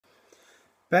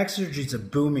Back surgery is a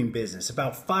booming business.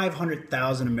 About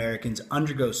 500,000 Americans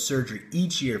undergo surgery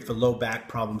each year for low back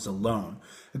problems alone.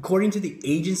 According to the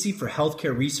Agency for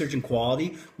Healthcare Research and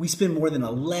Quality, we spend more than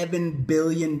 $11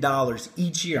 billion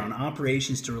each year on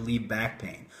operations to relieve back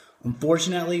pain.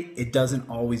 Unfortunately, it doesn't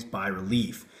always buy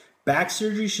relief. Back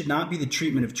surgery should not be the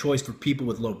treatment of choice for people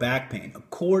with low back pain,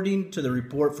 according to the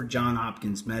report for Johns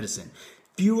Hopkins Medicine.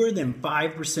 Fewer than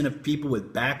 5% of people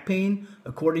with back pain,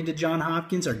 according to Johns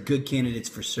Hopkins, are good candidates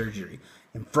for surgery.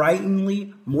 And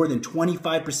frighteningly, more than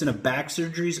 25% of back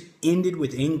surgeries ended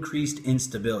with increased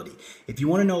instability. If you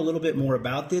want to know a little bit more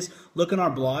about this, look on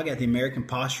our blog at the American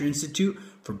Posture Institute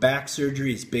for Back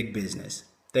Surgery is Big Business.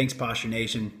 Thanks, Posture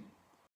Nation.